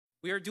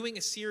We are doing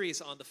a series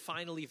on the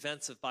final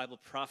events of Bible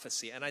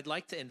prophecy, and I'd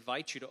like to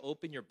invite you to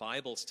open your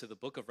Bibles to the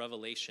book of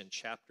Revelation,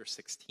 chapter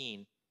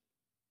 16.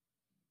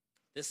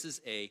 This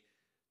is a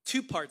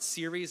two-part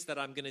series that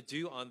I'm going to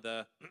do on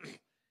the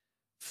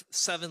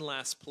 7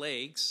 last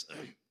plagues.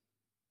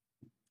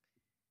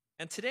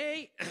 And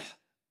today,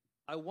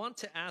 I want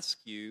to ask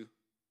you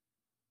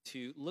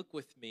to look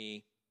with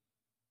me,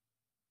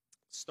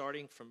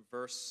 starting from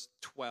verse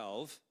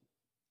 12.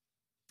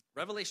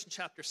 Revelation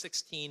chapter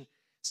 16,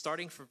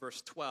 starting from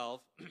verse 12.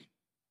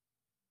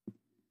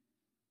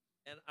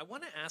 And I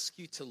want to ask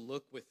you to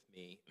look with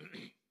me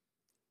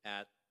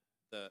at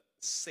the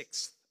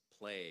 6th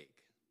plague.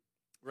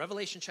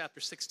 Revelation chapter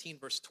 16,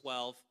 verse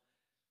 12.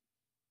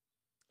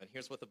 And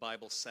here's what the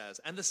Bible says.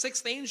 And the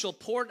 6th angel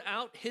poured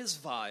out his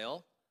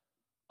vial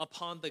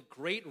upon the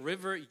great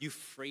river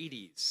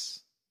Euphrates.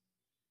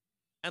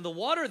 And the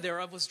water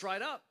thereof was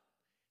dried up,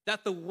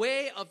 that the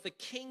way of the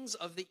kings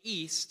of the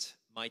east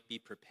might be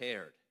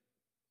prepared.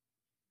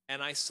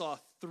 And I saw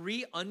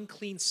 3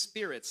 unclean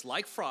spirits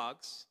like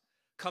frogs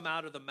come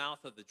out of the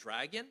mouth of the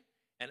dragon,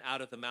 and out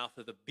of the mouth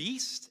of the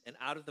beast, and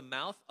out of the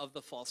mouth of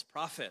the false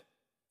prophet.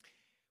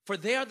 For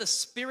they are the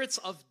spirits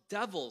of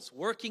devils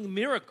working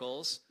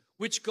miracles,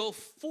 which go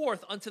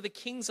forth unto the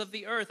kings of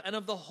the earth and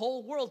of the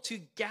whole world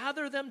to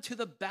gather them to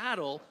the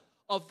battle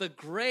of the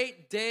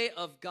great day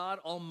of God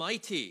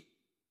Almighty.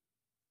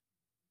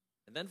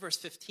 And then verse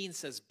 15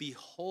 says,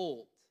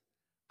 Behold,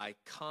 I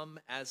come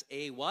as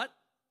a what?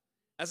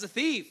 As a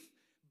thief.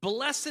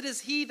 Blessed is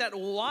he that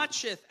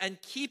watcheth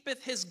and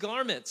keepeth his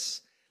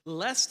garments,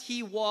 lest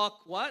he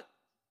walk what?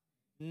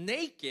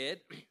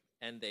 Naked,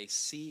 and they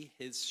see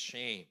his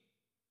shame.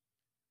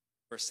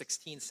 Verse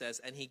 16 says,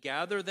 And he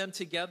gathered them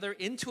together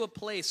into a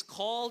place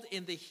called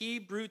in the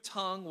Hebrew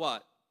tongue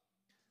what?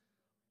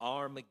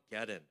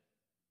 Armageddon.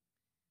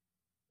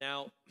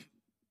 Now,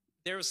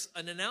 there's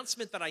an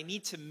announcement that I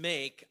need to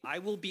make. I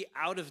will be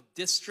out of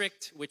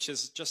district, which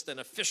is just an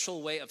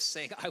official way of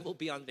saying I will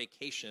be on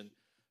vacation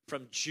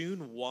from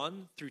June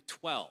 1 through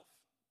 12,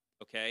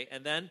 okay?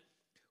 And then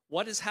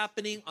what is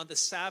happening on the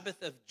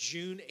Sabbath of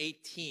June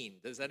 18?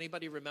 Does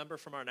anybody remember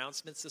from our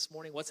announcements this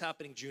morning? What's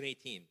happening June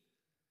 18?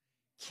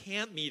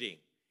 Camp meeting.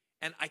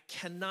 And I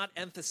cannot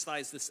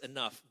emphasize this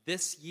enough.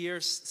 This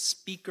year's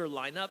speaker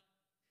lineup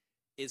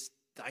is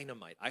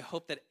dynamite. I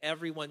hope that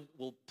everyone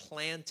will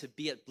plan to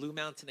be at Blue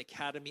Mountain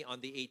Academy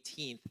on the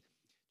 18th.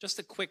 Just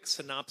a quick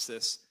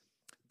synopsis.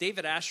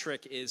 David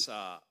Ashrick is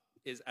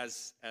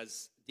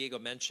as Diego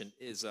mentioned,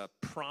 is a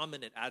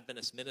prominent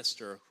Adventist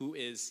minister who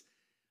is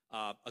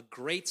a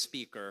great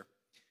speaker.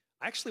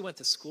 I actually went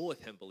to school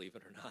with him, believe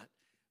it or not.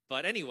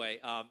 But anyway,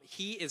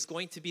 he is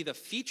going to be the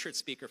featured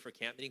speaker for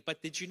camp meeting.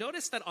 But did you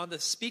notice that on the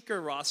speaker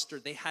roster,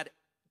 they had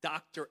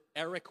Dr.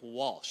 Eric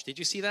Walsh? Did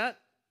you see that?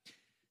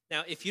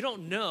 Now, if you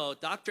don't know,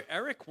 Dr.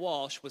 Eric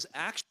Walsh was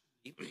actually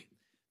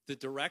the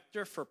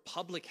director for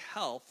public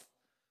health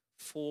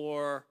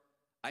for,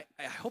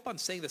 I hope I'm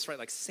saying this right,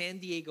 like San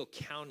Diego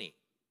County.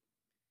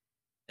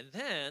 And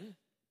then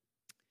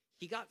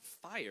he got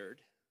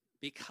fired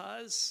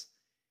because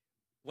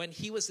when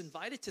he was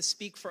invited to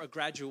speak for a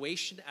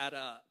graduation at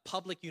a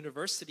public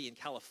university in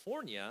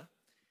California,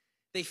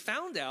 they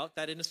found out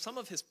that in some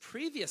of his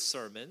previous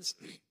sermons,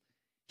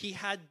 he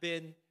had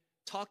been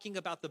talking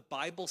about the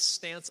Bible's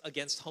stance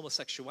against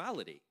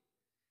homosexuality.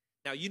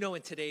 Now,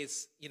 in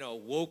today's,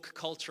 woke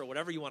culture,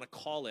 whatever you want to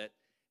call it,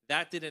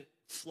 that didn't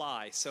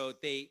fly. So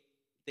they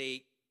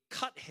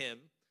cut him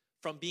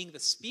from being the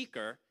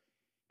speaker,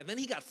 and then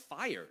he got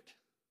fired.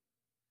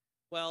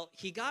 Well,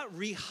 he got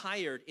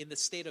rehired in the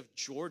state of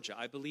Georgia.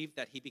 I believe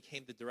that he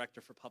became the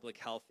director for public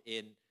health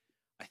in,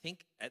 I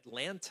think,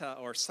 Atlanta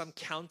or some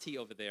county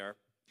over there.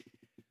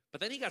 But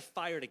then he got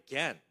fired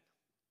again,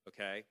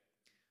 okay?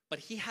 But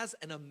he has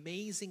an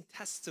amazing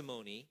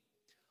testimony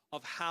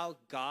of how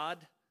God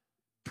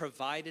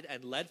provided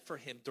and led for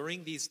him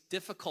during these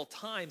difficult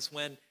times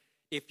when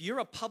if you're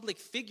a public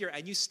figure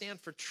and you stand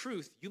for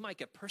truth, you might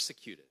get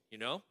persecuted,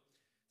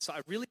 So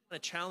I really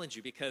want to challenge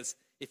you because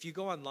if you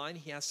go online,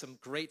 he has some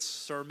great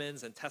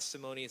sermons and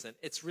testimonies, and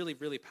it's really,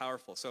 really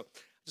powerful. So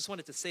I just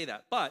wanted to say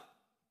that. But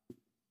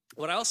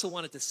what I also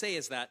wanted to say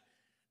is that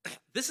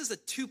this is a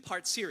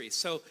 2-part series.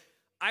 So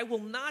I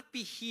will not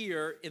be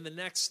here in the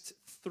next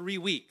 3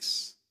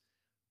 weeks.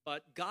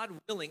 But God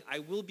willing, I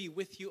will be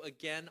with you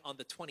again on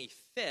the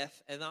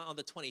 25th. And on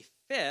the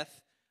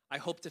 25th, I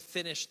hope to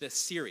finish this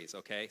series,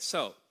 okay?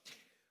 So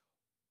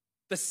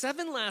the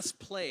 7 last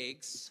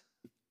plagues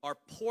are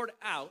poured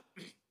out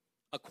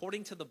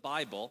according to the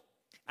Bible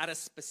at a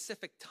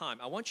specific time.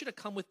 I want you to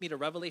come with me to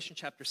Revelation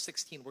chapter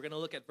 16. We're going to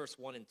look at verse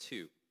 1 and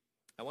 2.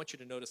 I want you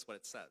to notice what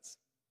it says.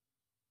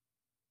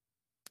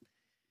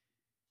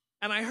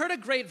 And I heard a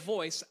great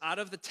voice out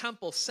of the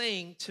temple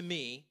saying to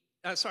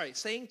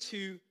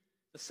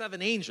the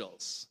 7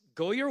 angels,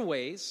 Go your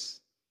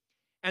ways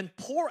and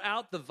pour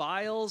out the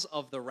vials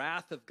of the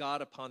wrath of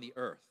God upon the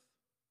earth.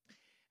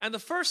 And the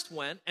first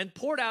went and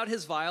poured out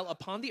his vial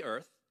upon the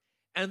earth,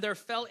 and there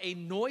fell a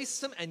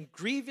noisome and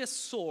grievous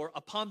sore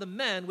upon the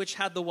men which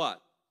had the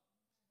what?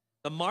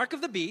 the mark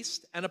of the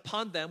beast, and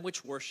upon them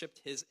which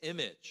worshipped his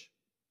image.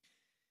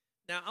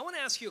 Now, I want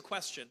to ask you a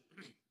question.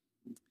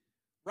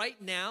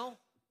 Right now,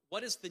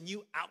 what is the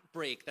new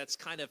outbreak that's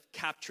kind of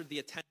captured the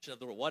attention of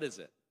the world? What is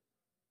it?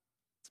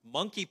 It's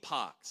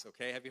monkeypox,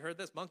 okay? Have you heard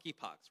this?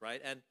 Monkeypox,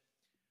 right? And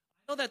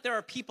I know that there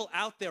are people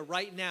out there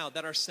right now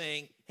that are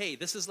saying, hey,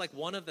 this is like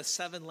one of the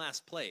 7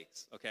 last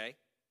plagues, okay?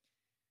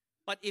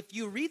 But if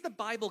you read the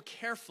Bible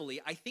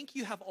carefully, I think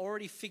you have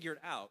already figured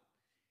out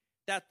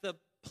that the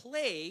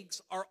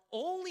plagues are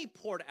only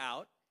poured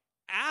out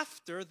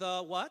after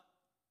the what?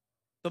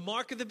 The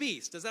mark of the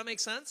beast. Does that make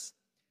sense?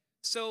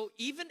 So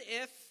even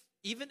if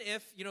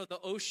the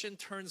ocean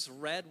turns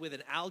red with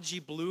an algae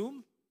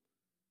bloom,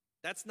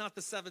 that's not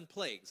the 7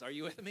 plagues. Are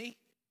you with me?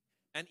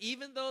 And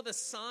even though the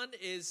sun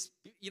is,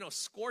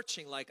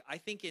 scorching, like I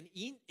think in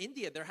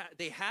India,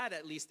 they had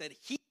at least that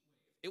heat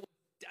wave. It was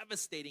a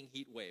devastating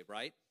heat wave,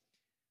 right?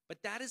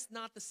 But that is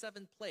not the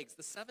 7 plagues.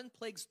 The 7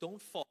 plagues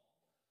don't fall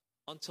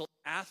until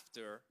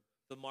after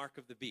the mark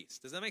of the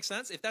beast. Does that make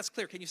sense? If that's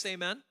clear, can you say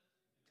amen?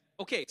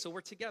 Okay, so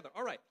we're together.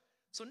 All right.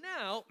 So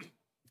now,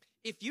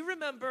 if you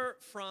remember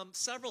from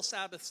several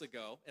Sabbaths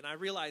ago, and I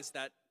realize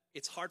that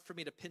it's hard for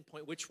me to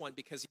pinpoint which one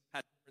because you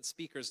had different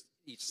speakers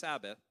each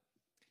Sabbath,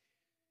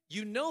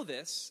 you know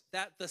this,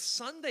 that the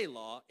Sunday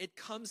law, it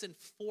comes in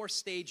 4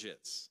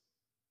 stages,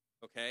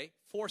 okay?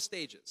 4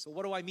 stages. So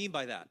what do I mean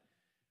by that?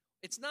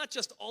 It's not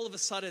just all of a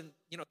sudden,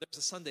 there's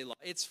a Sunday law.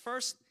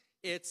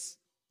 It's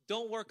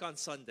don't work on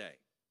Sunday.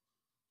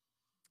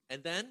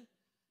 And then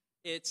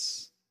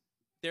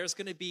there's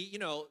going to be,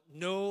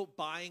 no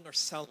buying or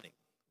selling,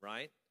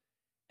 right?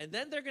 And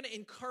then they're going to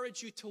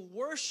encourage you to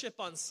worship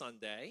on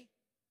Sunday.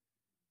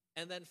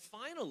 And then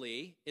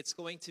finally, it's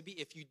going to be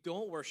if you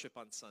don't worship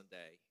on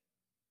Sunday,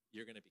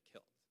 you're going to be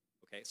killed.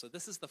 Okay, so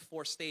this is the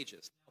 4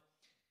 stages.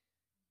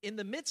 In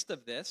the midst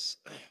of this,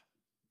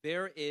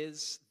 there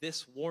is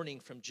this warning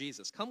from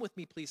Jesus. Come with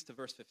me, please, to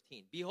verse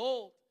 15.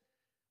 Behold,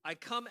 I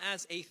come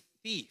as a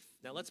thief.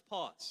 Now let's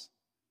pause.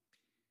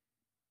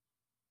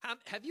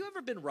 Have you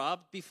ever been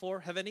robbed before?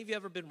 Have any of you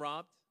ever been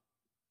robbed?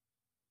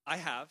 I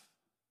have.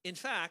 In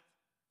fact,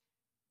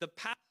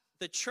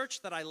 the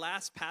church that I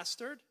last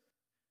pastored,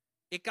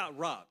 it got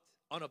robbed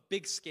on a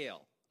big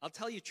scale. I'll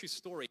tell you a true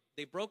story.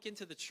 They broke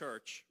into the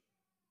church,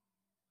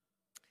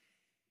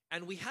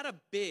 and we had a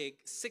big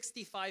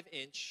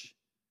 65-inch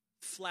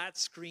flat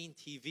screen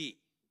TV,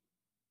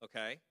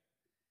 okay?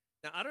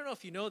 Now, I don't know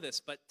if you know this,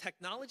 but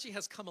technology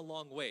has come a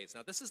long ways.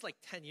 Now, this is like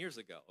 10 years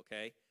ago,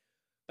 okay?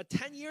 But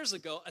 10 years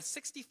ago, a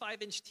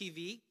 65-inch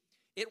TV,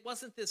 it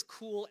wasn't this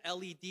cool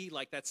LED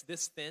like that's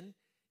this thin.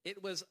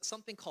 It was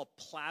something called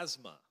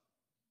plasma,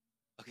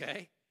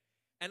 okay?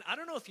 And I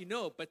don't know if you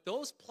know, but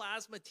those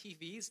plasma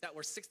TVs that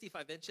were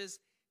 65 inches,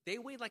 they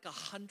weighed like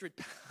 100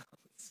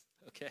 pounds,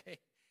 okay?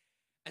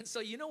 And so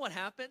you know what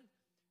happened?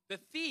 The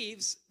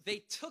thieves,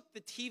 they took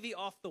the TV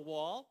off the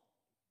wall,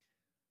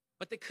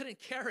 but they couldn't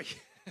carry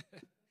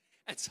it.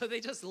 And so they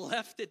just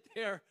left it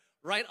there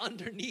right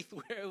underneath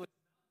where it was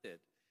mounted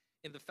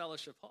in the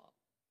fellowship hall.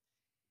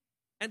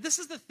 And this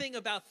is the thing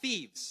about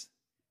thieves.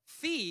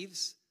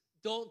 Thieves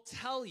don't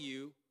tell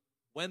you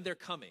when they're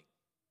coming.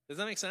 Does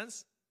that make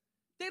sense?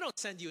 They don't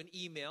send you an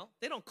email.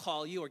 They don't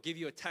call you or give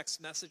you a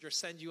text message or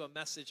send you a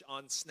message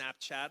on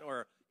Snapchat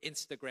or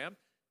Instagram.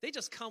 They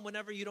just come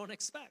whenever you don't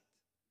expect.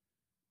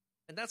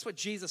 And that's what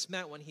Jesus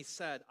meant when he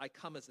said, I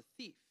come as a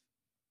thief.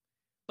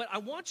 But I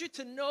want you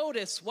to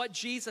notice what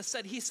Jesus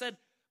said. He said,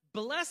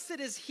 blessed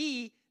is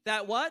he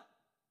that what?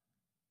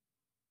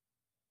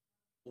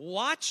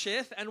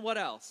 Watcheth, and what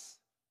else?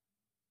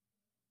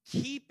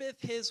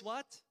 Keepeth his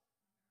what?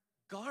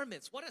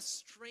 Garments. What a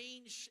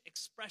strange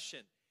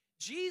expression.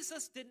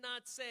 Jesus did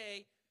not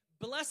say,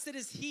 blessed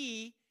is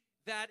he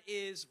that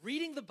is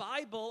reading the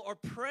Bible or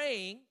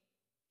praying.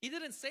 He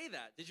didn't say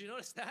that. Did you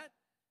notice that?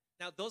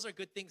 Now, those are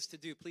good things to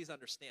do. Please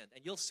understand.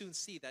 And you'll soon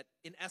see that,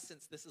 in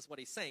essence, this is what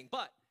he's saying.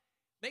 But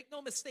make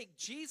no mistake,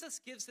 Jesus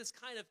gives this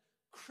kind of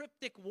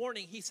cryptic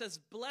warning. He says,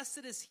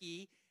 blessed is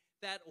he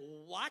that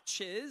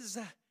watches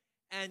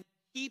and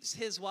keeps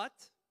his what?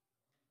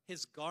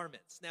 His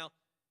garments. Now,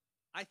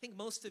 I think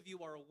most of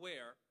you are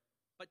aware,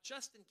 but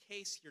just in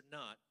case you're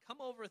not, come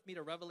over with me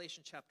to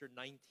Revelation chapter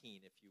 19,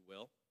 if you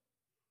will.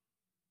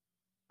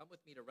 Come with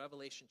me to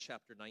Revelation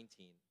chapter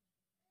 19.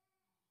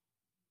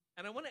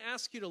 And I want to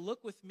ask you to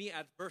look with me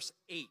at verse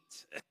 8.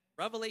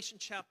 Revelation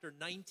chapter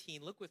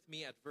 19, look with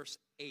me at verse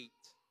 8.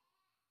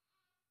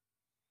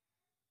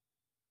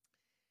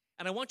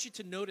 And I want you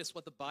to notice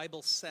what the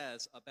Bible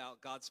says about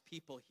God's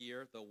people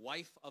here, the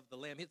wife of the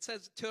Lamb. It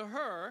says, to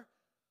her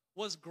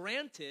was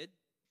granted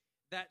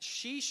that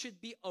she should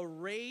be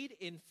arrayed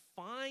in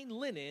fine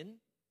linen,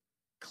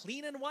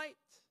 clean and white.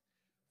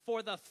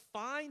 For the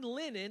fine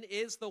linen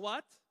is the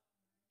what?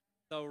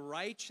 The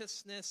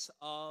righteousness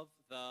of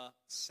the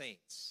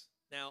saints.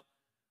 Now,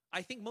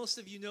 I think most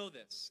of you know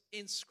this.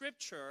 In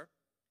Scripture,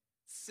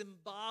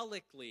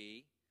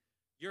 symbolically,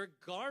 your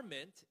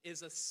garment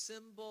is a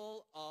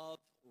symbol of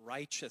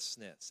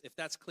righteousness. If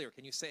that's clear,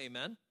 can you say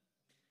amen?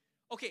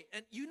 Okay,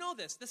 and you know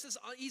this. This is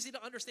easy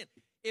to understand.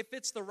 If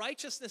it's the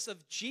righteousness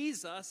of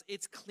Jesus,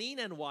 it's clean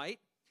and white.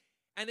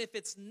 And if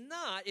it's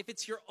not, if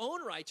it's your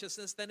own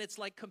righteousness, then it's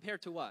like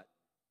compared to what?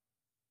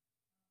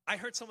 I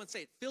heard someone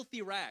say it,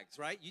 filthy rags,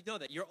 right? You know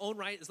that. Your own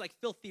right is like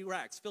filthy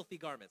rags, filthy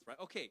garments, right?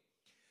 Okay,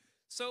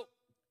 so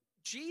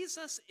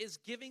Jesus is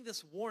giving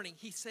this warning.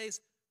 He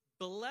says,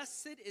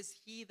 blessed is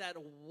he that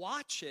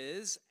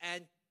watches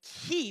and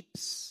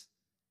keeps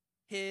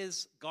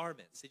his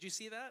garments. Did you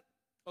see that?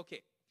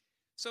 Okay,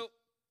 so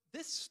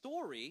this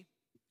story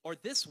or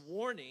this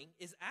warning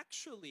is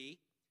actually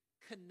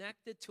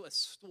connected to a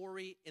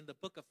story in the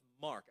book of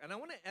Mark. And I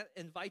want to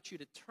invite you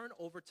to turn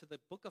over to the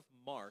book of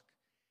Mark.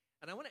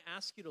 And I want to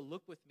ask you to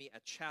look with me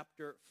at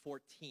chapter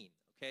 14.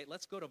 Okay,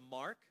 let's go to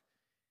Mark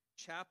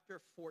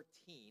chapter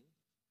 14.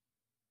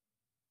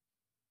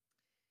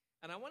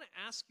 And I want to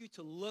ask you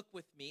to look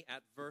with me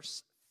at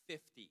verse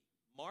 50.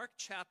 Mark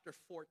chapter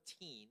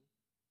 14,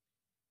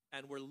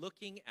 and we're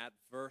looking at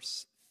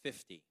verse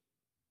 50.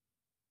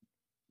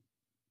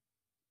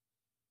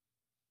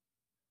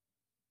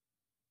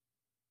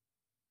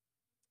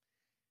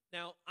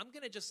 Now, I'm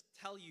going to just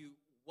tell you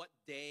what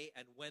day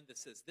and when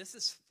this is. This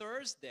is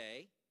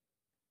Thursday.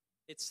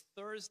 It's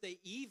Thursday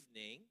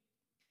evening,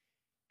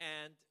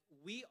 and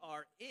we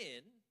are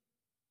in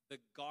the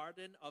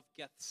Garden of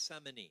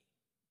Gethsemane.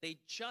 They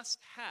just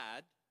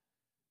had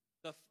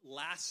the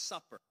Last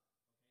Supper.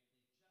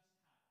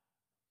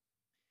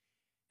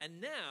 And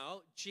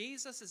now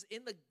Jesus is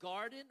in the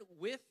garden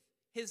with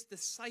his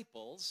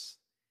disciples.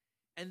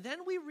 And then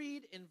we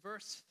read in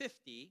verse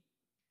 50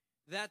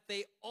 that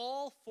they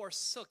all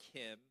forsook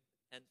him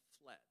and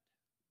fled.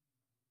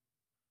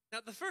 Now,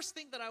 the first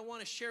thing that I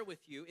want to share with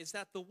you is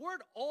that the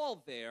word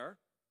all there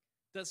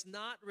does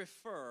not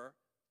refer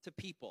to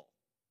people.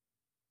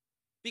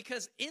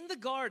 Because in the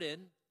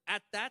garden,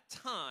 at that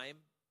time,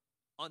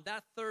 on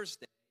that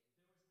Thursday,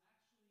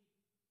 there was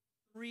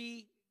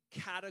actually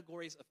 3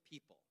 categories of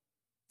people.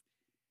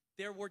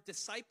 There were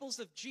disciples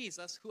of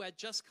Jesus who had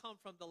just come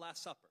from the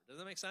Last Supper. Does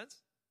that make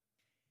sense?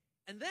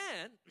 And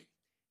then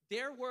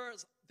there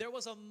was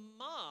a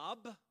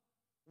mob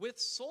with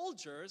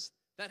soldiers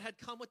that had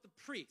come with the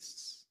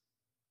priests.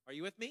 Are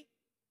you with me?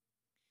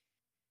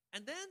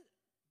 And then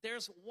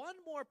there's one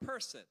more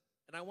person,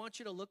 and I want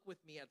you to look with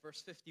me at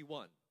verse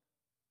 51.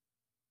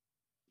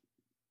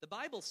 The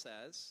Bible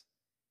says,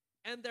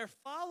 and there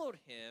followed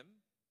him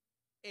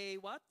a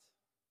what?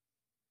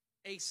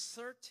 A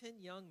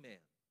certain young man,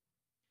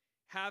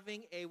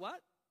 having a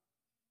what?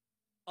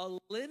 A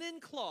linen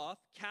cloth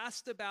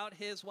cast about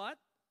his what?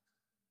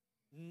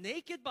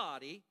 Naked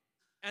body,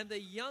 and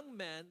the young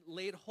men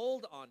laid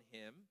hold on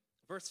him.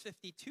 Verse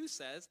 52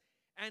 says,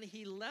 and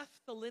he left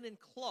the linen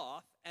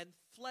cloth and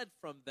fled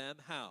from them,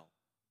 how?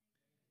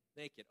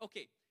 Naked.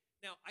 Okay,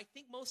 now I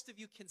think most of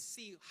you can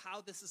see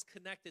how this is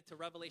connected to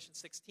Revelation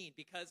 16,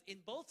 because in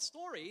both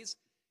stories,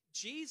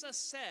 Jesus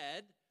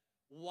said,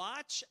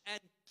 watch and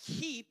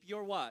keep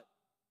your what?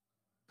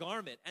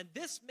 Garment. And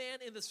this man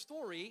in the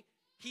story,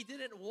 he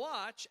didn't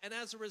watch, and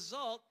as a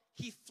result,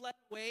 he fled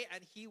away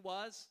and he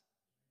was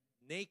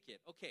naked.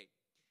 Okay,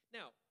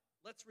 now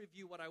let's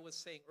review what I was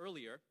saying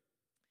earlier.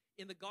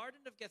 In the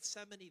Garden of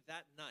Gethsemane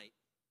that night,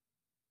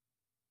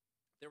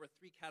 there were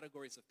 3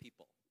 categories of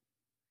people.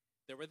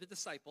 There were the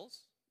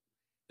disciples.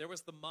 There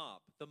was the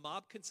mob. The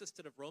mob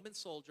consisted of Roman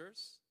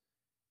soldiers,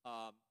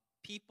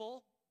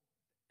 people,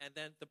 and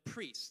then the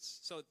priests.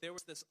 So there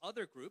was this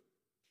other group.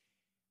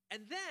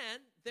 And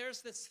then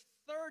there's this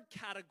third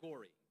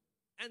category.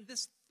 And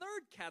this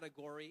third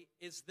category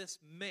is this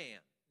man.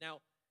 Now,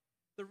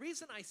 the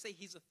reason I say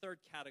he's a third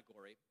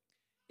category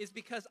is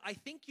because I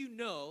think you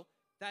know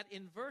that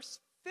in verse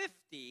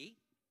 50,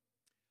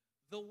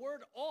 the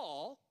word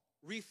all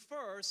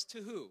refers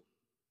to who?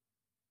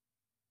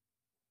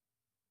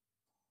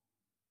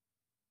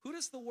 Who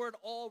does the word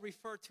all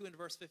refer to in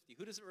verse 50?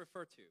 Who does it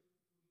refer to?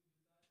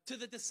 To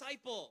the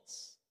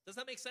disciples. Does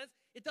that make sense?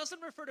 It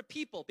doesn't refer to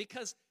people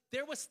because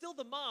there was still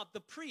the mob, the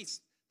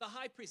priest, the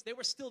high priest. They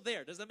were still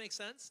there. Does that make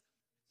sense?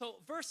 So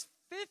verse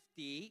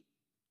 50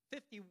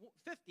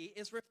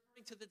 is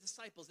referring to the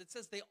disciples. It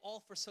says they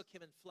all forsook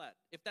him and fled.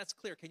 If that's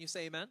clear, can you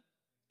say amen?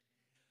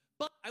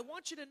 But I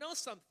want you to know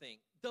something.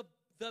 The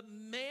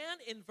man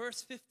in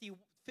verse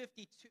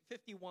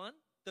 51,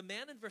 the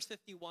man in verse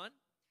 51,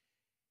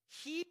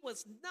 he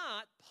was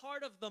not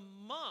part of the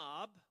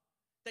mob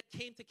that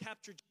came to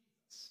capture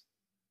Jesus.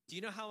 Do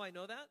you know how I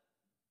know that?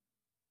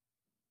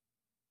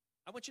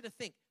 I want you to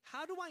think,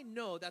 how do I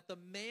know that the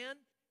man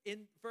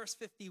in verse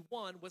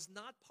 51 was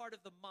not part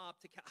of the mob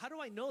how do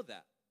I know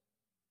that?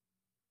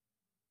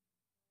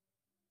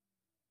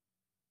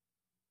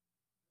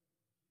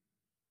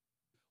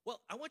 Well,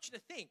 I want you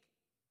to think.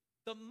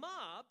 The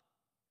mob,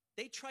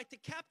 they tried to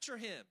capture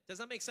him. Does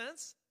that make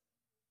sense?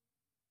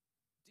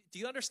 Do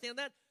you understand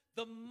that?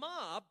 The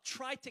mob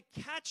tried to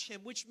catch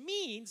him, which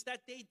means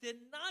that they did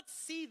not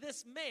see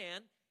this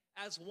man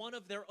as one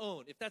of their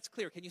own. If that's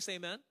clear, can you say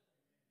amen?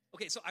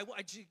 Okay, so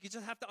you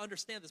just have to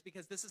understand this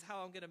because this is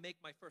how I'm going to make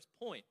my first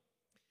point.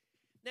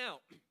 Now,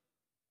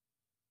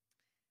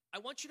 I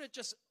want you to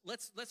just,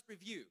 let's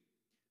review.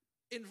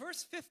 In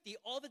verse 50,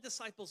 all the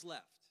disciples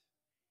left.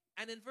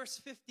 And in verse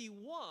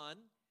 51,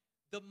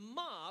 the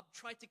mob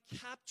tried to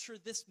capture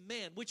this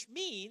man, which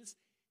means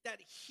that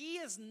he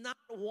is not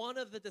one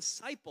of the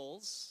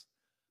disciples,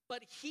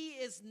 but he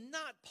is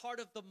not part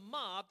of the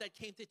mob that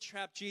came to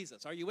trap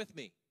Jesus. Are you with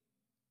me?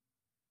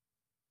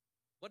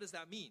 What does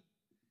that mean?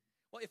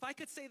 Well, if I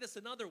could say this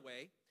another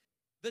way,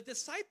 the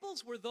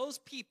disciples were those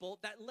people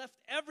that left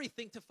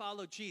everything to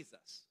follow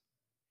Jesus.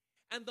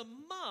 And the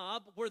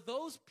mob were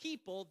those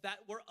people that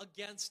were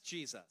against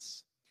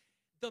Jesus.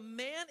 The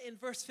man in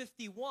verse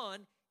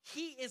 51,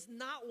 he is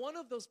not one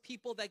of those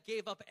people that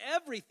gave up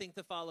everything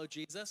to follow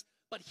Jesus,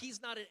 but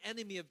he's not an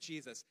enemy of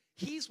Jesus.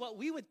 He's what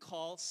we would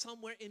call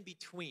somewhere in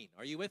between.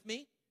 Are you with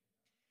me?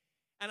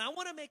 And I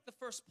want to make the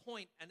first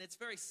point, and it's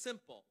very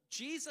simple.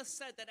 Jesus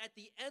said that at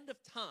the end of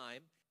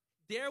time,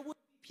 there will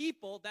be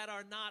people that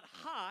are not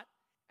hot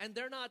and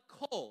they're not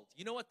cold.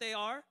 You know what they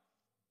are?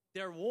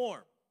 They're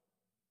warm.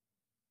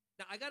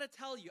 Now, I got to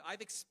tell you,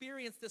 I've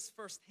experienced this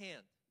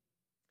firsthand.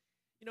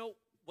 You know,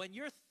 when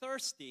you're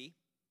thirsty,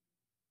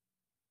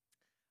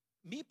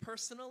 me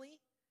personally,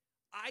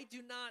 I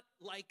do not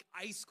like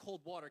ice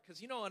cold water.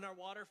 Because, you know, in our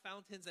water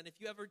fountains, and if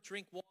you ever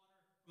drink water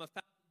from a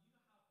fountain,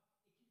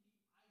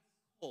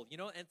 cold, you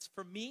know, and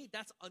for me,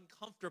 that's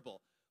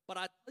uncomfortable. But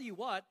I tell you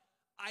what,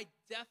 I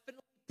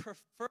definitely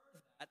prefer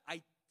that.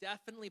 I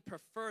definitely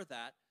prefer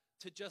that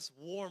to just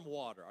warm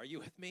water. Are you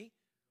with me?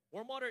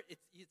 Warm water,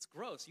 it's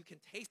gross. You can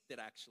taste it,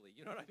 actually.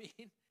 You know what I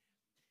mean?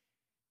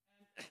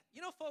 And,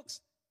 you know,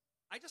 folks,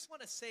 I just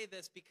want to say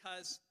this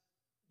because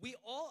we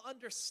all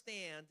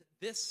understand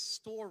this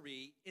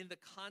story in the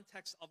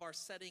context of our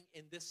setting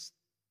in this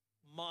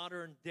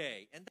modern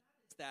day. And that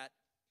is that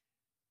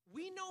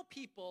we know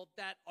people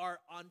that are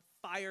on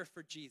fire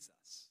for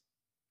Jesus.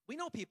 We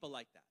know people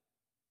like that.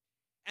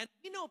 And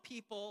we know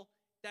people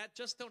that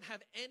just don't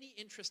have any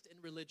interest in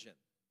religion.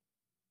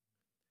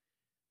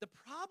 The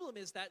problem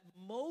is that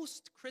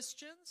most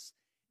Christians,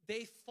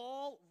 they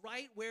fall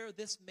right where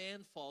this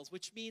man falls,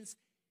 which means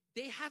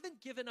they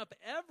haven't given up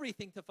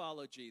everything to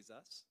follow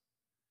Jesus,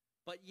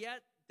 but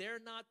yet they're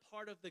not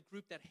part of the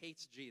group that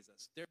hates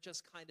Jesus. They're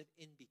just kind of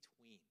in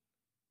between.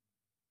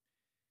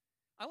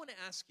 I want to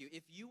ask you,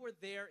 if you were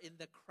there in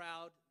the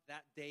crowd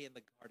that day in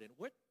the garden,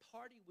 what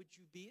party would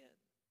you be in?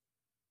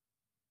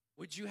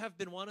 Would you have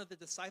been one of the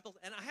disciples?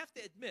 And I have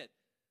to admit,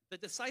 the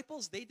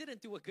disciples, they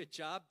didn't do a good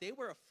job. They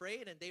were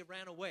afraid and they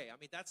ran away. I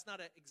mean, that's not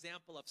an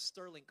example of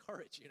sterling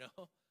courage, you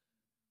know.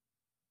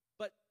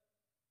 But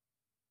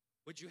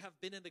would you have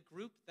been in the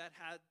group that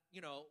had,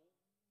 you know,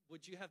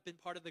 would you have been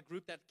part of the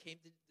group that came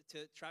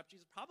to trap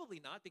Jesus?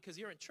 Probably not, because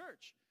you're in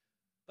church.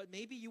 But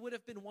maybe you would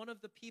have been one of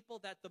the people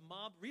that the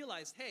mob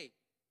realized, hey,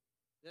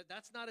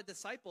 that's not a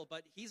disciple,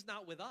 but he's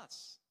not with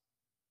us.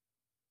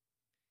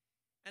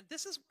 And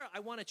this is where I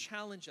want to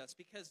challenge us,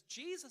 because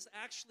Jesus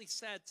actually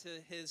said to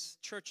his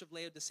church of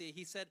Laodicea,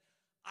 he said,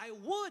 I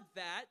would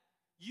that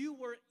you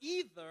were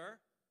either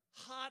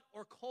hot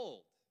or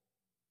cold.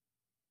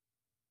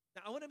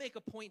 Now, I want to make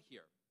a point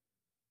here.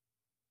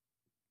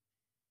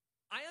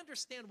 I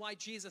understand why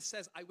Jesus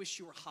says, I wish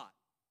you were hot.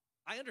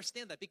 I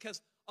understand that,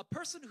 because a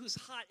person who's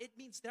hot, it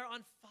means they're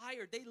on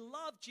fire. They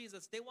love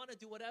Jesus. They want to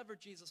do whatever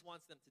Jesus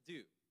wants them to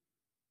do.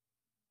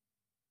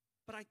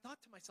 But I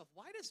thought to myself,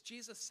 why does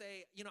Jesus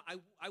say, you know,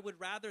 I would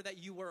rather that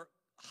you were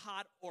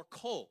hot or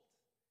cold?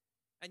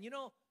 And, you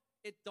know,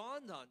 it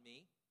dawned on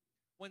me,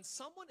 when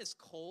someone is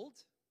cold,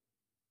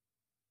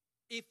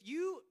 if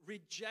you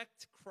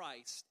reject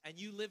Christ and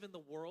you live in the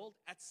world,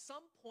 at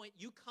some point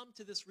you come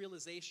to this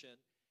realization,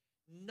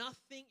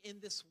 nothing in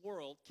this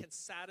world can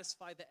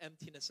satisfy the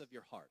emptiness of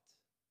your heart.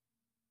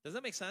 Does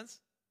that make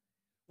sense?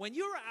 When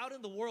you're out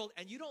in the world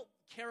and you don't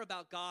care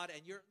about God,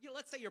 and you're, you know,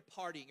 let's say you're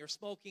partying, you're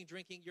smoking,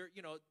 drinking, you're,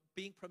 you know,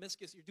 being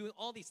promiscuous, you're doing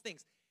all these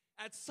things.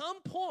 At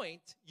some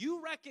point,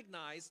 you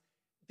recognize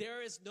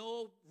there is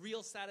no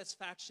real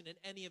satisfaction in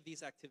any of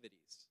these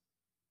activities.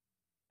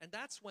 And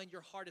that's when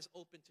your heart is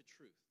open to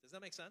truth. Does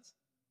that make sense?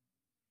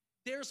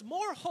 There's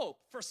more hope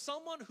for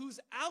someone who's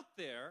out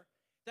there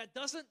that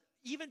doesn't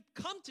even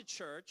come to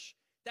church,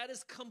 that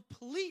is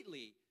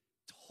completely,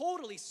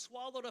 totally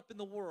swallowed up in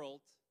the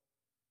world.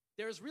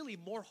 There's really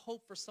more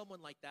hope for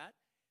someone like that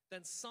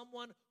than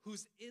someone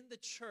who's in the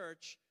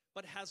church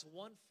but has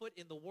one foot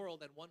in the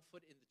world and one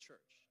foot in the church.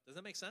 Does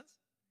that make sense?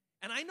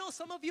 And I know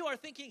some of you are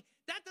thinking,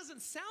 that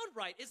doesn't sound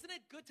right. Isn't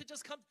it good to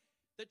just come?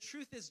 The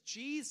truth is,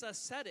 Jesus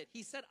said it.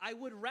 He said, I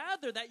would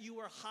rather that you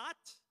were hot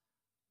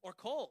or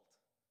cold.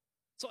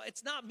 So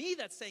it's not me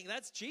that's saying it,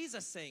 that's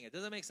Jesus saying it.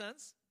 Does that make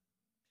sense?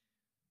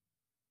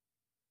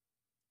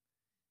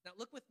 Now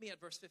look with me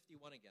at verse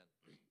 51 again.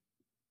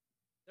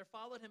 There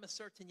followed him a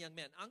certain young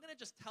man. I'm going to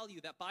just tell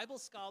you that Bible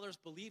scholars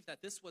believe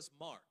that this was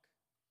Mark,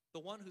 the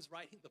one who's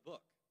writing the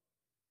book.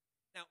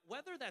 Now,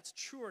 whether that's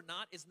true or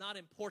not is not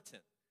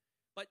important.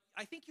 But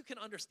I think you can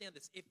understand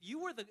this. If you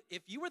were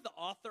the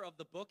author of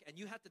the book and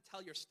you had to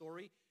tell your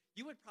story,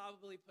 you would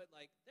probably put,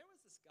 like, there was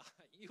this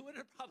guy. You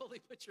wouldn't probably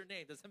put your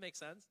name. Does that make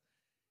sense?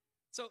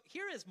 So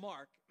here is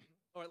Mark.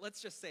 or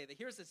let's just say that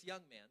here's this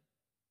young man,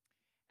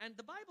 and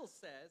the Bible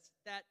says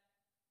that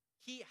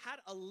he had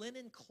a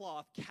linen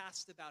cloth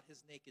cast about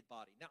his naked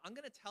body. Now, I'm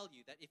going to tell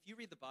you that if you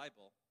read the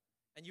Bible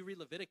and you read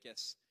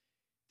Leviticus,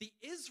 the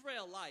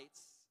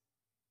Israelites,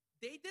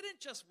 they didn't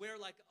just wear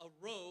like a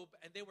robe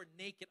and they were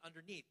naked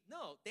underneath.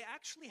 No, they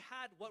actually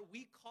had what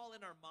we call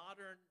in our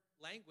modern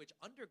language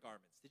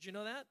undergarments. Did you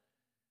know that?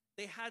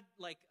 They had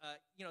like,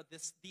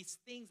 these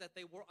things that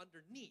they wore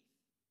underneath.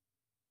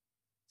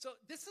 So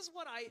this is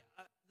what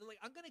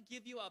I'm going to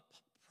give you a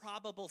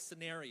probable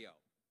scenario.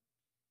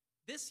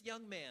 This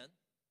young man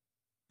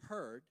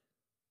heard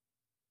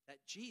that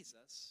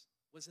Jesus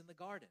was in the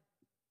garden.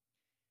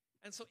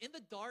 And so in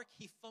the dark,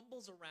 he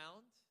fumbles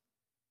around,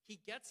 he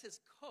gets his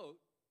coat,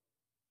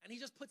 and he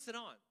just puts it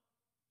on.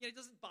 He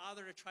doesn't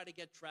bother to try to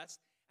get dressed.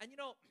 And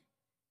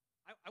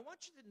I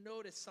want you to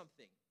notice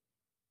something.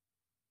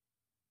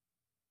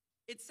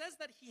 It says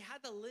that he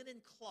had the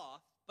linen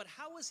cloth, but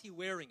how was he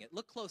wearing it?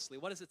 Look closely.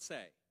 What does it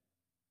say?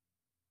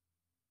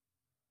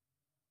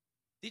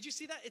 Did you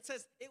see that? It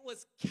says it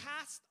was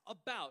cast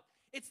about.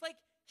 It's like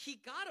he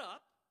got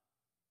up,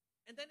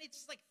 and then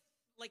it's like,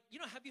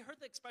 have you heard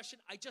the expression,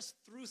 I just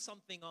threw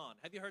something on?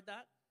 Have you heard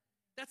that?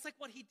 That's like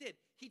what he did.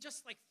 He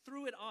just like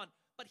threw it on,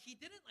 but he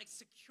didn't like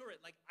secure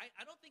it. Like,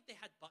 I don't think they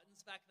had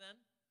buttons back then,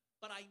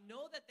 but I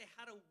know that they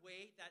had a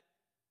way that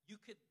you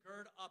could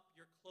gird up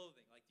your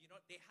clothing. Like,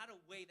 they had a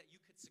way that you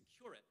could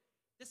secure it.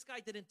 This guy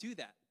didn't do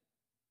that.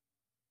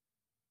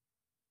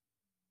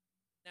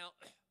 Now,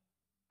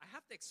 I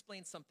have to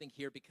explain something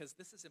here because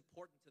this is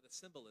important to the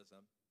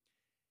symbolism.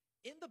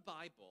 In the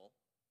Bible,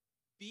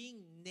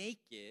 being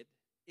naked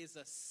is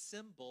a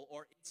symbol,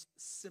 or it's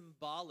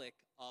symbolic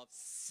of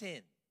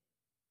sin.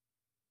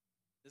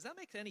 Does that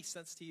make any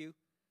sense to you?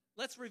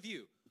 Let's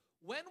review.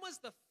 When was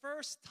the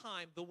first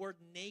time the word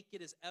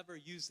naked is ever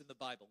used in the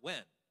Bible?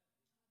 When?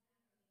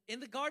 In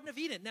the Garden of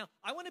Eden. Now,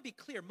 I want to be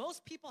clear.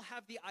 Most people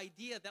have the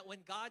idea that when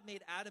God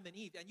made Adam and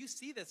Eve, and you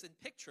see this in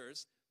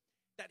pictures,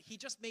 that he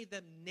just made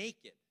them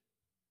naked.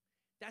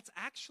 That's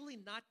actually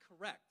not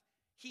correct.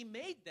 He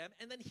made them,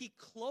 and then he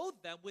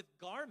clothed them with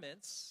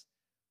garments,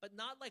 but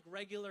not like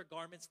regular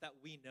garments that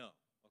we know,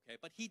 okay?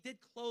 But he did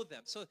clothe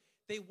them. So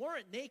they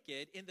weren't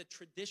naked in the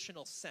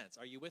traditional sense.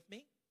 Are you with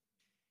me?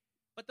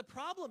 But the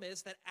problem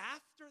is that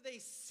after they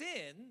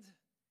sinned,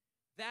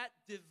 that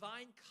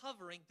divine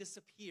covering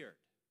disappeared.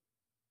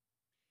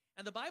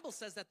 And the Bible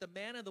says that the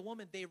man and the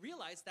woman, they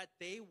realized that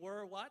they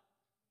were what?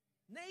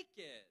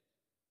 Naked.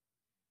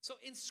 So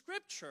in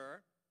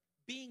Scripture,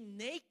 being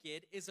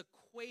naked is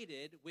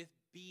equated with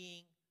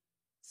being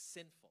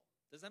sinful.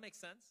 Does that make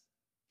sense?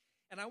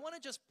 And I want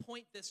to just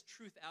point this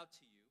truth out to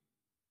you.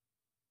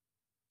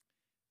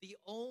 The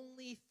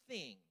only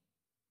thing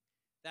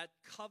that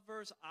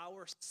covers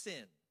our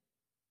sin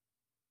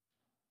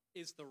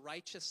is the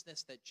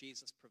righteousness that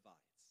Jesus provides.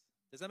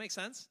 Does that make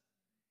sense?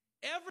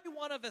 Every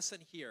one of us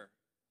in here,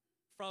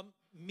 from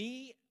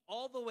me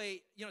all the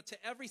way, to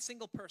every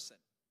single person,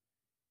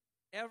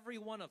 every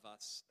one of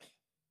us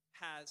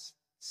has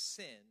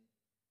sin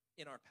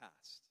in our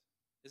past.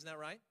 Isn't that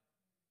right?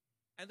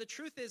 And the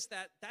truth is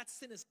that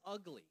sin is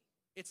ugly.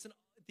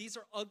 These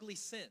are ugly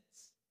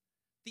sins.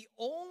 The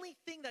only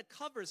thing that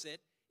covers it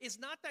is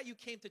not that you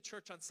came to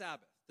church on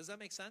Sabbath. Does that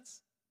make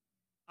sense?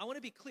 I want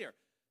to be clear.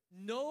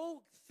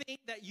 No thing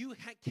that you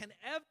can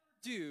ever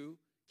do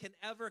can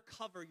ever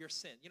cover your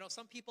sin.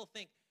 Some people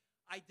think,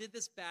 I did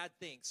this bad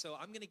thing, so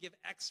I'm going to give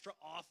extra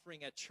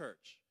offering at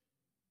church.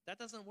 That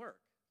doesn't work.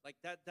 Like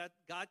that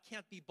God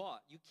can't be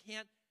bought. You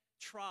can't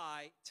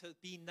try to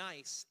be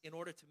nice in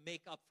order to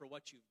make up for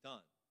what you've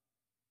done.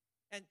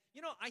 And,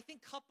 I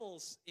think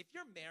couples, if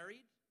you're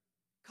married,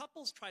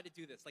 couples try to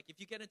do this. Like if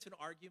you get into an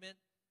argument,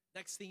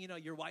 next thing you know,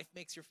 your wife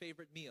makes your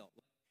favorite meal.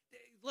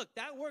 Look,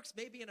 that works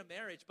maybe in a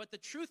marriage, but the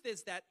truth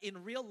is that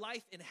in real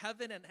life, in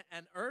heaven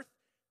and earth,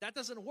 that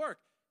doesn't work.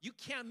 You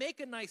can't make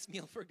a nice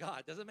meal for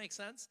God. Does it make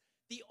sense?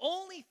 The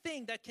only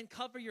thing that can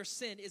cover your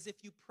sin is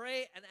if you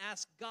pray and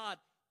ask God,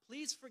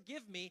 please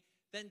forgive me,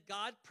 then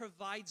God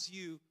provides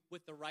you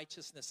with the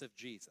righteousness of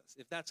Jesus.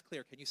 If that's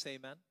clear, can you say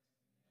amen?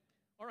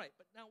 All right,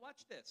 but now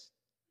watch this.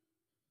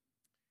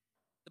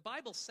 The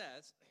Bible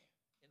says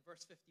in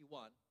verse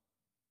 51,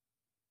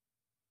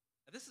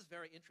 and this is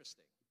very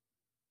interesting.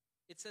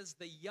 It says,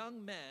 the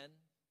young man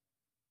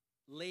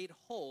laid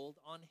hold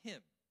on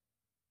him.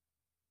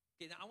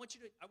 Okay, now I want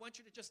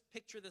you to just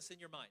picture this in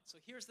your mind. So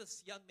here's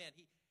this young man.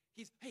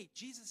 Hey,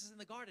 Jesus is in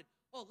the garden.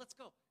 Oh, let's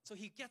go. So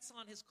he gets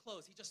on his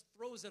clothes. He just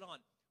throws it on,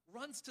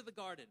 runs to the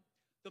garden.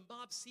 The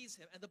mob sees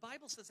him. And the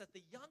Bible says that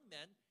the young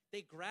men,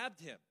 they grabbed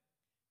him.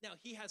 Now,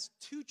 he has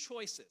two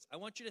choices. I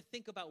want you to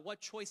think about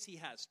what choice he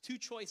has. Two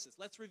choices.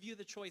 Let's review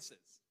the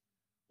choices.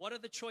 What are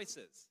the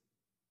choices?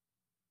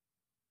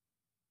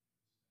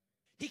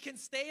 He can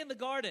stay in the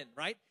garden,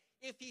 right?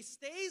 If he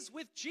stays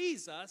with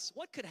Jesus,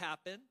 what could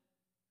happen?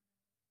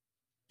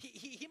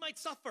 He might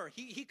suffer.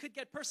 He could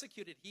get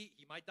persecuted. He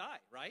might die,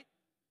 right?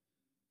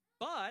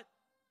 But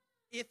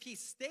if he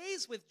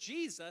stays with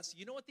Jesus,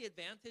 you know what the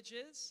advantage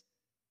is?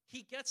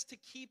 He gets to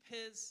keep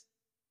his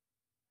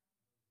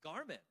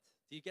garment.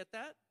 Do you get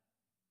that?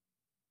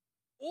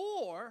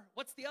 Or,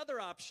 what's the other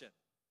option?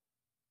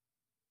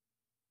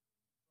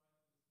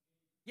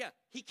 Yeah,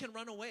 he can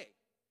run away.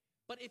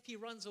 But if he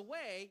runs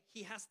away,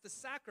 he has to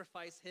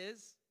sacrifice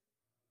his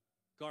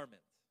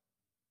garment.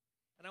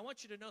 And I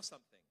want you to know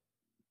something.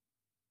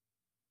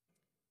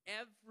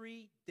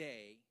 Every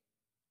day,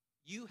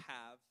 you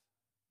have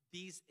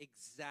these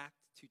exact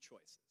two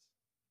choices.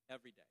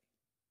 Every day.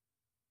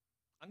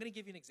 I'm going to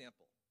give you an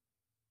example.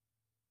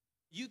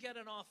 You get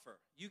an offer.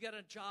 You get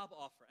a job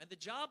offer. And the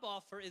job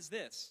offer is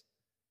this.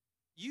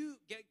 You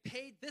get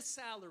paid this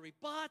salary,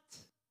 but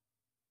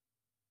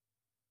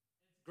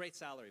great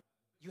salary.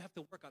 You have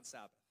to work on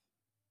Sabbath.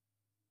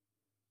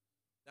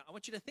 Now, I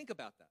want you to think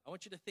about that. I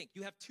want you to think.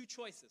 You have two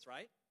choices,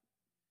 right?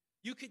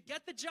 You could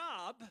get the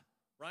job,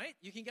 right?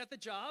 You can get the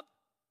job,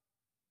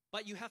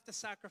 but you have to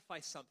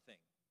sacrifice something.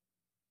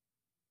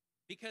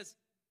 Because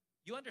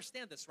you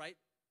understand this, right?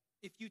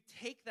 If you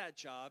take that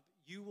job,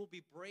 you will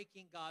be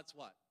breaking God's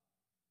what?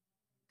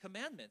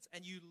 Commandments,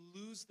 and you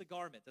lose the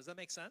garment. Does that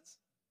make sense?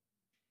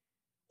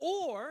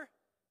 Or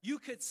you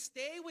could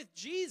stay with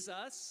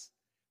Jesus,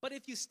 but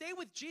if you stay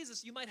with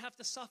Jesus, you might have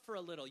to suffer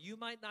a little. You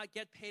might not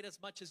get paid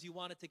as much as you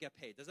wanted to get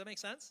paid. Does that make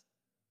sense?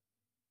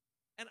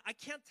 And I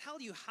can't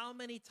tell you how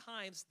many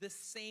times this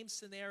same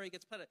scenario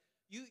gets played out.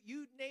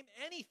 You name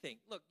anything.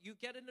 Look, you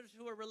get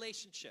into a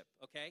relationship,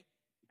 okay?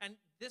 And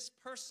this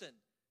person,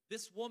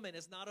 this woman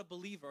is not a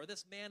believer, or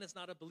this man is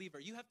not a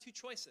believer. You have two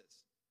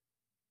choices.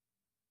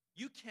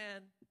 You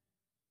can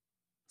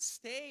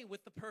stay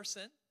with the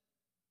person,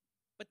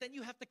 but then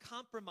you have to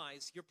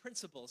compromise your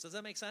principles. Does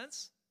that make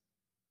sense?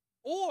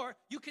 Or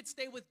you could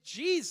stay with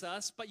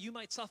Jesus, but you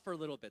might suffer a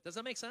little bit. Does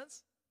that make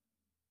sense?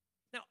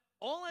 Now,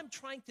 all I'm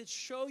trying to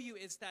show you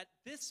is that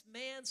this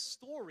man's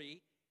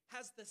story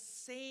has the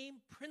same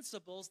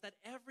principles that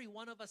every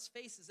one of us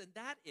faces, and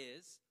that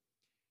is,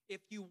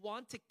 if you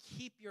want to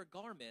keep your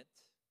garment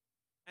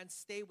and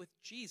stay with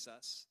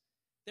Jesus,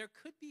 there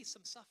could be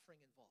some suffering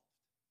involved.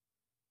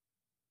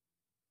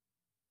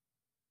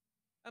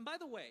 And by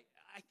the way,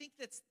 I think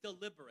that's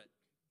deliberate.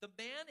 The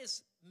man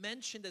is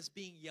mentioned as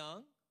being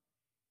young.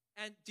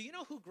 And do you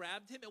know who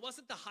grabbed him? It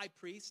wasn't the high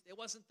priest. It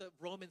wasn't the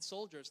Roman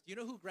soldiers. Do you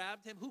know who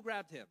grabbed him? Who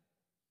grabbed him?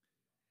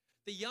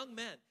 The young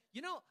men.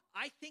 You know,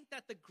 I think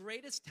that the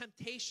greatest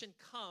temptation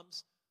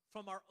comes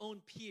from our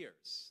own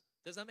peers.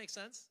 Does that make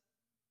sense?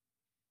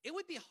 It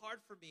would be hard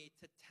for me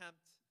to tempt,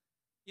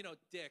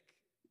 Dick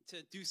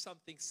to do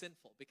something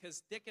sinful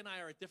because Dick and I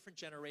are a different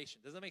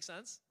generation. Does that make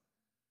sense?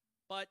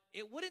 But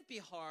it wouldn't be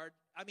hard.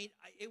 I mean,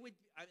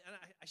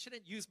 I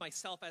shouldn't use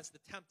myself as the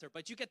tempter,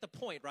 but you get the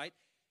point, right?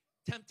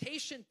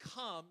 Temptation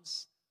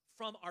comes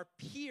from our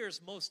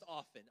peers most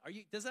often.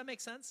 Does that make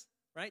sense?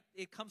 Right?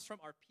 It comes from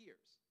our peers.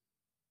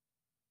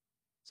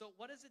 So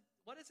what does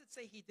it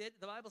say he did?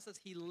 The Bible says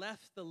he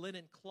left the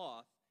linen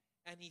cloth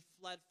and he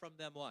fled from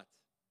them what?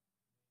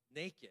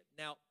 Naked.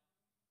 Now,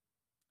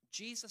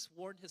 Jesus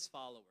warned his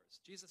followers.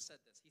 Jesus said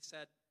this. He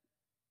said,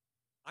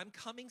 I'm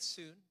coming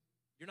soon.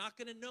 You're not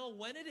going to know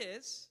when it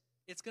is.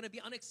 It's going to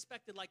be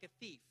unexpected like a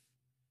thief.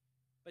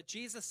 But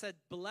Jesus said,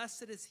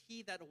 blessed is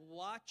he that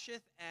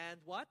watcheth and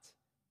what?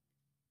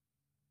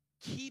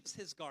 Keeps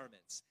his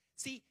garments.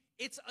 See,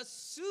 it's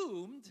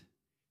assumed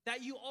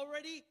that you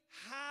already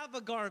have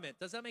a garment.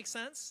 Does that make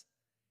sense?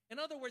 In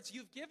other words,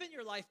 you've given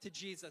your life to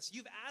Jesus.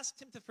 You've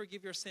asked him to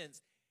forgive your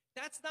sins.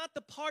 That's not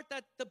the part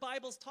that the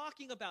Bible's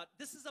talking about.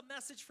 This is a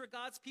message for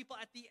God's people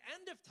at the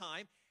end of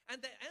time.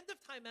 And the end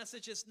of time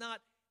message is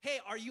not, hey,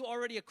 are you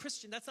already a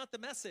Christian? That's not the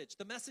message.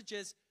 The message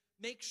is,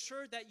 make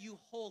sure that you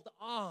hold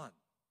on.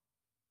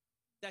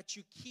 That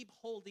you keep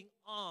holding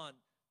on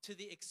to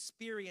the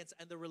experience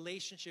and the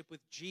relationship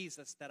with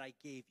Jesus that I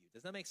gave you.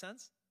 Does that make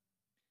sense?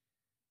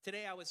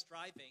 Today I was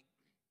driving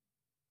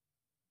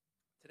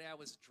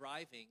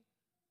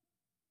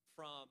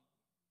from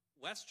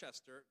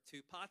Westchester to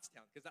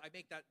Pottstown because I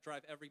make that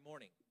drive every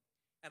morning.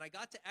 And I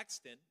got to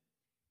Exton,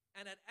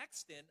 and at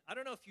Exton, I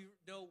don't know if you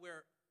know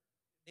where,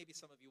 maybe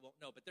some of you won't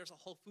know, but there's a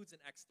Whole Foods in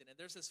Exton, and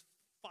there's this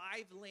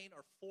 5-lane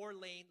or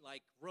 4-lane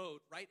like road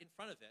right in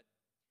front of it.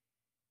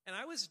 And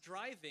I was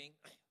driving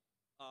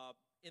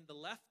in the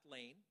left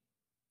lane,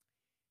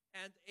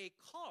 and a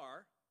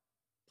car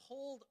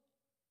pulled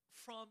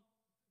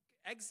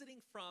exiting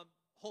from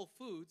Whole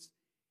Foods.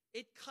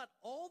 It cut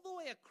all the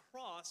way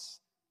across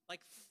like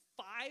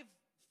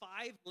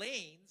five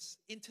lanes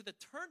into the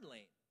turn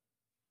lane.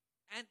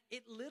 And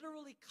it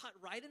literally cut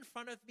right in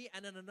front of me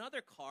and in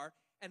another car,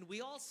 and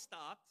we all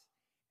stopped.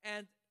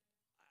 And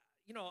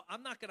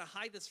I'm not going to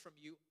hide this from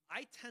you.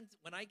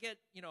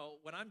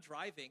 When I'm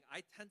driving,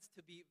 I tend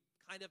to be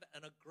kind of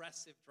an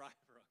aggressive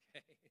driver,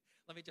 okay?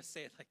 Let me just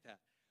say it like that.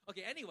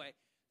 Okay, anyway,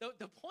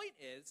 the point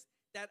is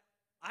that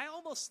I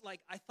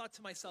thought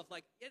to myself,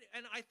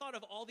 and I thought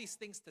of all these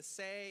things to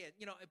say,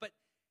 but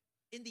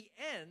in the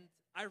end,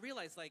 I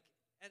realized, of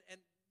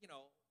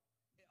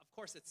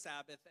course it's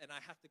Sabbath and I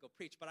have to go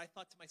preach, but I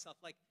thought to myself,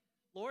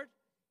 Lord,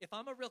 if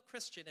I'm a real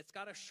Christian, it's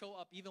got to show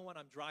up even when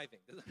I'm driving.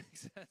 Does that make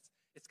sense?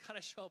 It's got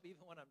to show up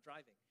even when I'm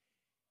driving.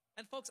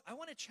 And folks, I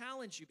want to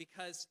challenge you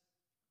because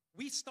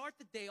We start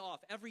the day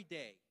off every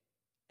day,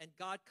 and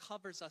God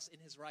covers us in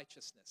his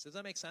righteousness. Does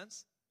that make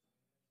sense?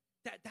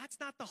 That's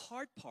not the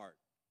hard part.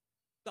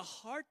 The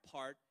hard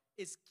part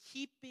is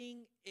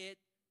keeping it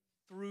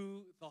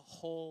through the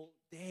whole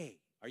day.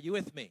 Are you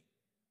with me?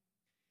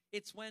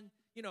 It's when,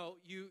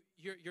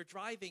 you're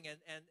driving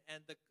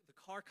and the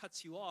car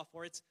cuts you off,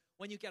 or it's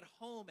when you get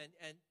home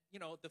and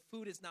the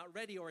food is not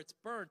ready, or it's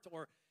burnt,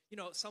 or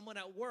someone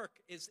at work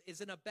is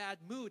in a bad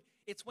mood.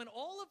 It's when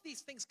all of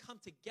these things come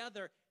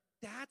together,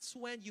 that's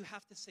when you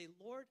have to say,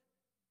 Lord,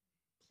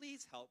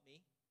 please help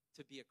me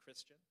to be a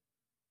Christian.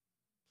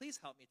 Please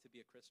help me to be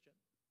a Christian.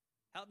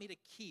 Help me to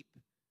keep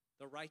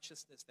the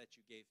righteousness that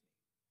you gave me.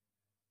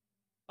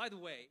 By the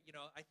way,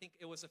 I think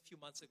it was a few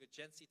months ago,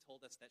 Jency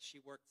told us that she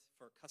worked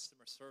for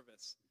customer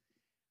service.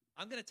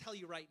 I'm going to tell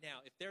you right now,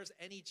 if there's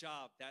any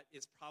job that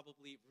is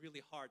probably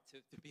really hard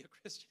to be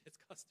a Christian, it's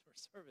customer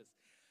service.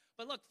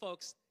 But look,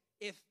 folks,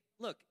 if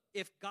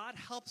God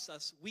helps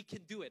us, we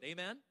can do it.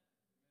 Amen?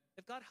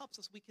 If God helps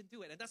us, we can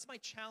do it. And that's my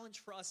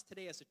challenge for us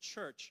today as a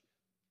church.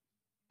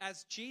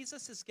 As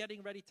Jesus is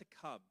getting ready to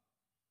come,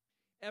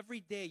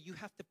 every day you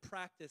have to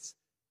practice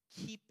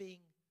keeping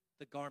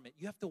the garment.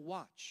 You have to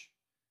watch.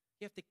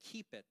 You have to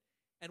keep it.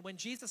 And when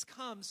Jesus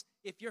comes,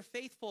 if you're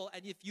faithful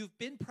and if you've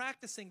been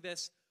practicing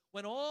this,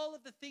 when all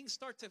of the things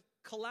start to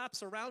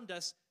collapse around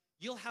us,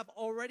 you'll have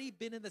already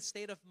been in the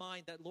state of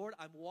mind that, Lord,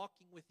 I'm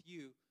walking with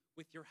you.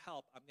 With your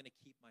help, I'm going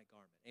to keep my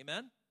garment.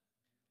 Amen?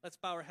 Let's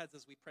bow our heads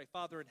as we pray.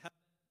 Father in heaven,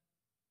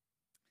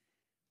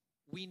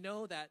 we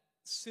know that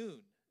soon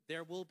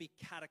there will be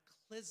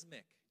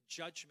cataclysmic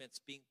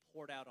judgments being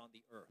poured out on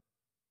the earth.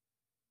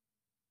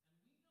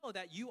 And we know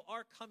that you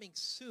are coming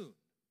soon.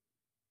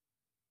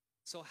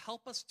 So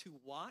help us to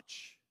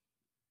watch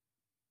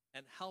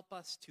and help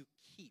us to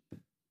keep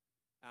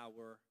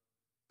our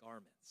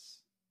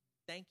garments.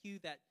 Thank you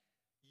that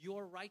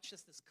your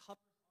righteousness covers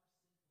our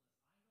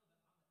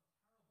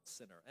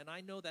sinner. And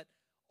I know that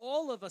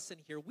all of us in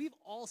here, we've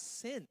all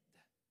sinned.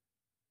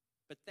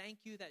 But thank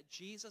you that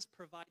Jesus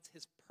provides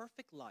his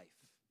perfect life,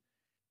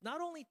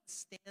 not only to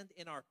stand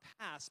in our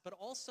past, but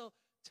also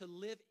to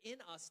live in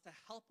us, to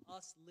help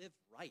us live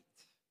right.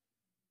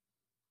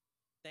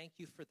 Thank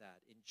you for that.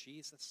 In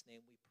Jesus'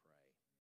 name we pray.